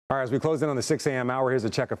All right, as we close in on the 6 a.m. hour, here's a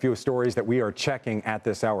check a few stories that we are checking at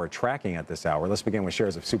this hour, tracking at this hour. Let's begin with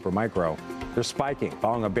shares of Supermicro. They're spiking.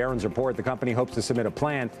 Following a Barron's report, the company hopes to submit a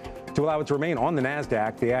plan to allow it to remain on the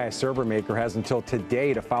NASDAQ. The AI server maker has until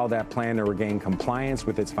today to file that plan to regain compliance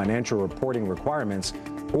with its financial reporting requirements,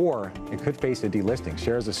 or it could face a delisting.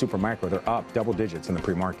 Shares of Supermicro, they're up double digits in the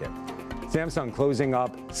pre-market. Samsung closing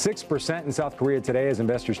up 6% in South Korea today as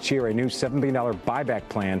investors cheer a new $7 billion buyback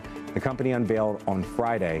plan the company unveiled on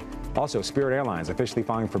Friday. Also, Spirit Airlines officially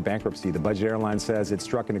filing for bankruptcy. The budget airline says it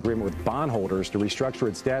struck an agreement with bondholders to restructure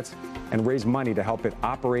its debts and raise money to help it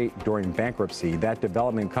operate during bankruptcy. That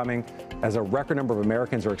development coming as a record number of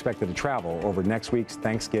Americans are expected to travel over next week's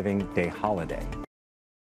Thanksgiving Day holiday.